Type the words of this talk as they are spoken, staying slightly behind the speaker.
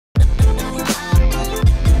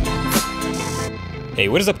Hey,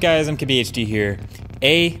 what is up guys? I'm KBHD here.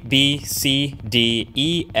 A, B, C, D,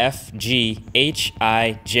 E, F, G, H,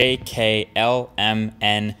 I, J, K, L, M,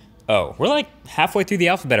 N, O. We're like halfway through the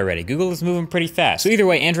alphabet already. Google is moving pretty fast. So either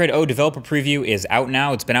way, Android O developer preview is out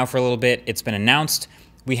now. It's been out for a little bit. It's been announced.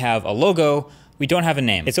 We have a logo. We don't have a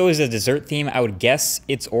name. It's always a dessert theme. I would guess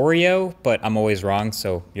it's Oreo, but I'm always wrong,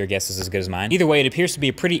 so your guess is as good as mine. Either way, it appears to be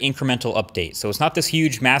a pretty incremental update. So it's not this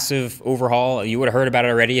huge, massive overhaul. You would have heard about it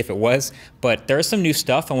already if it was, but there is some new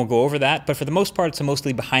stuff and we'll go over that. But for the most part, it's a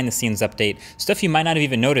mostly behind the scenes update. Stuff you might not have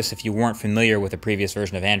even noticed if you weren't familiar with the previous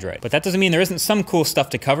version of Android. But that doesn't mean there isn't some cool stuff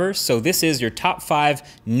to cover. So this is your top 5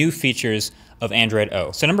 new features of Android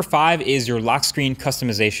O. So number 5 is your lock screen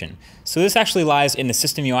customization. So this actually lies in the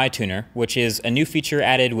System UI Tuner, which is a new feature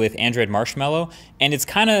added with Android Marshmallow, and it's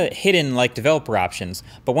kind of hidden like developer options,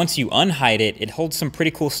 but once you unhide it, it holds some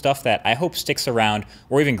pretty cool stuff that I hope sticks around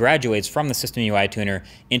or even graduates from the System UI Tuner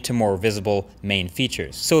into more visible main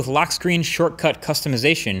features. So with lock screen shortcut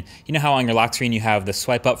customization, you know how on your lock screen you have the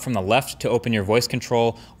swipe up from the left to open your voice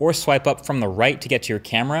control or swipe up from the right to get to your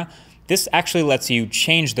camera? This actually lets you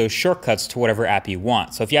change those shortcuts to whatever app you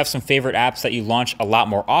want. So if you have some favorite apps that you launch a lot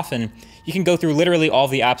more often, you can go through literally all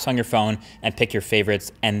the apps on your phone and pick your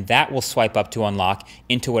favorites, and that will swipe up to unlock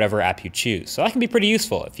into whatever app you choose. So that can be pretty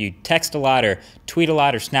useful. If you text a lot or tweet a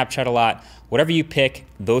lot or Snapchat a lot, whatever you pick,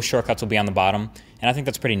 those shortcuts will be on the bottom, and I think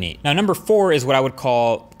that's pretty neat. Now, number 4 is what I would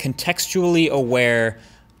call contextually aware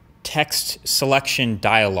text selection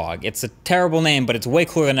dialog. It's a terrible name, but it's way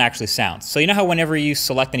cooler than it actually sounds. So you know how whenever you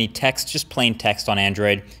select any text, just plain text on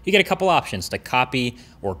Android, you get a couple options to copy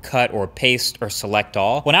or cut or paste or select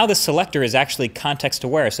all. Well, now this selector is actually context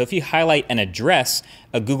aware. So if you highlight an address,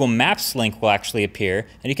 a Google Maps link will actually appear,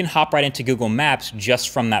 and you can hop right into Google Maps just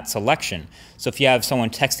from that selection. So if you have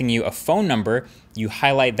someone texting you a phone number, you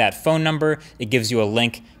highlight that phone number, it gives you a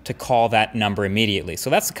link to call that number immediately. So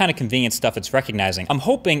that's the kind of convenient stuff it's recognizing. I'm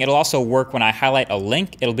hoping it'll also work when I highlight a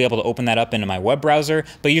link. It'll be able to open that up into my web browser,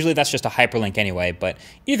 but usually that's just a hyperlink anyway. But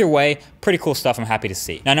either way, pretty cool stuff I'm happy to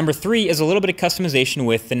see. Now, number 3 is a little bit of customization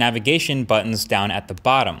with the navigation buttons down at the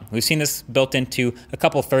bottom. We've seen this built into a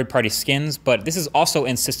couple third-party skins, but this is also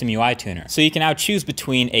in System UI Tuner. So you can now choose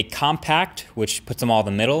between a compact, which puts them all in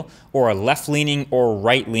the middle, or a left-leaning or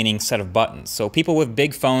right-leaning set of buttons. So people with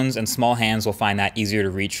big phones and small hands will find that easier to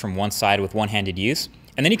reach from one side with one-handed use.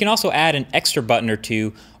 And then you can also add an extra button or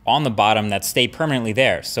two on the bottom that stay permanently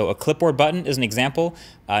there. So a clipboard button is an example.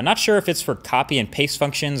 Not sure if it's for copy and paste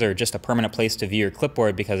functions or just a permanent place to view your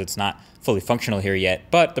clipboard because it's not fully functional here yet.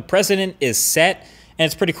 But the president is set, and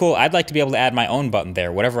it's pretty cool. I'd like to be able to add my own button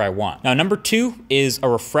there, whatever I want. Now, number 2 is a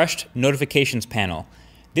refreshed notifications panel.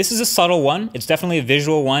 This is a subtle one. It's definitely a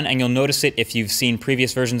visual one, and you'll notice it if you've seen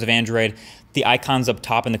previous versions of Android. The icons up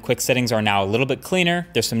top in the quick settings are now a little bit cleaner.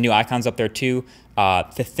 There's some new icons up there too.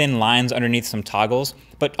 The thin lines underneath some toggles.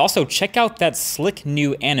 But also check out that slick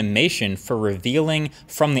new animation for revealing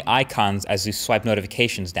from the icons as you swipe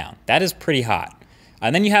notifications down. That is pretty hot.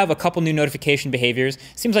 And then you have a couple new notification behaviors.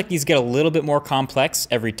 Seems like these get a little bit more complex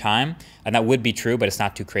every time, and that would be true, but it's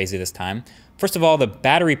not too crazy this time. First of all, the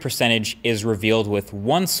battery percentage is revealed with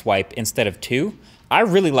 1 swipe instead of 2. I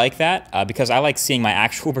really like that because I like seeing my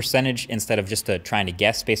actual percentage instead of just trying to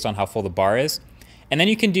guess based on how full the bar is. And then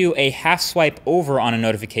you can do a half swipe over on a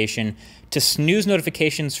notification to snooze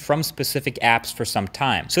notifications from specific apps for some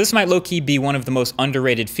time. So this might low-key be one of the most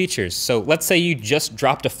underrated features. So let's say you just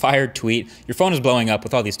dropped a fired tweet, your phone is blowing up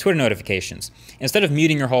with all these Twitter notifications. Instead of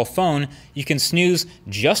muting your whole phone, you can snooze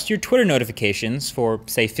just your Twitter notifications for,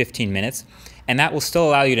 say, 15 minutes, and that will still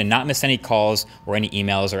allow you to not miss any calls or any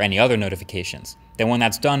emails or any other notifications. Then when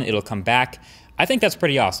that's done, it'll come back. I think that's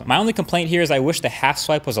pretty awesome. My only complaint here is I wish the half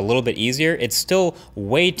swipe was a little bit easier. It's still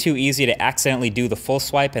way too easy to accidentally do the full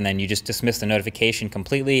swipe and then you just dismiss the notification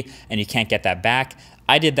completely and you can't get that back.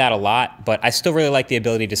 I did that a lot, but I still really like the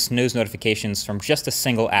ability to snooze notifications from just a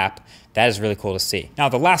single app. That is really cool to see. Now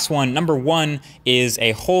the last one, number 1, is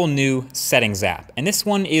a whole new settings app. And this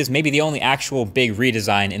one is maybe the only actual big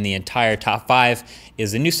redesign in the entire top 5,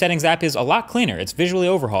 is the new settings app is a lot cleaner. It's visually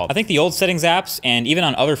overhauled. I think the old settings apps, and even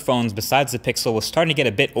on other phones besides the Pixel, was starting to get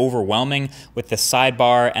a bit overwhelming with the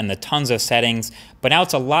sidebar and the tons of settings, but now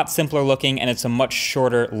it's a lot simpler looking and it's a much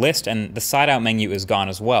shorter list, and the side-out menu is gone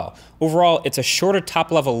as well. Overall, it's a shorter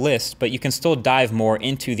top-level list, but you can still dive more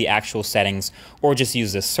into the actual settings or just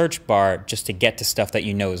use the search bar just to get to stuff that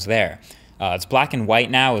you know is there. It's black and white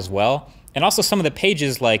now as well. And also some of the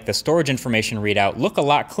pages like the storage information readout look a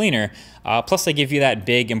lot cleaner, plus they give you that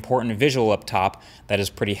big important visual up top that is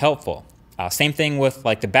pretty helpful. Same thing with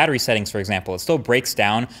like the battery settings, for example. It still breaks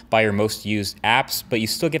down by your most used apps, but you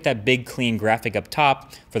still get that big clean graphic up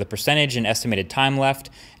top for the percentage and estimated time left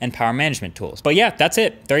and power management tools. But yeah, that's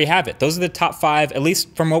it. There you have it. Those are the top 5, at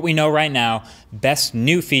least from what we know right now, best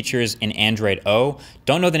new features in Android O.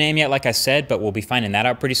 Don't know the name yet, like I said, but we'll be finding that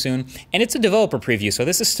out pretty soon. And it's a developer preview, so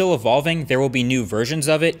this is still evolving. There will be new versions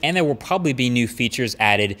of it, and there will probably be new features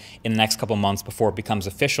added in the next couple months before it becomes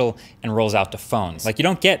official and rolls out to phones. Like, you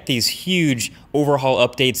don't get these huge overhaul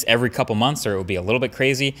updates every couple months, or it would be a little bit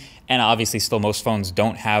crazy. And obviously still most phones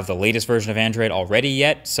don't have the latest version of Android already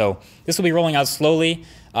yet, so this will be rolling out slowly.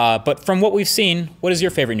 But from what we've seen, what is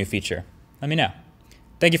your favorite new feature? Let me know.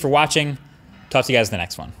 Thank you for watching. Talk to you guys in the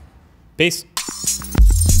next one. Peace.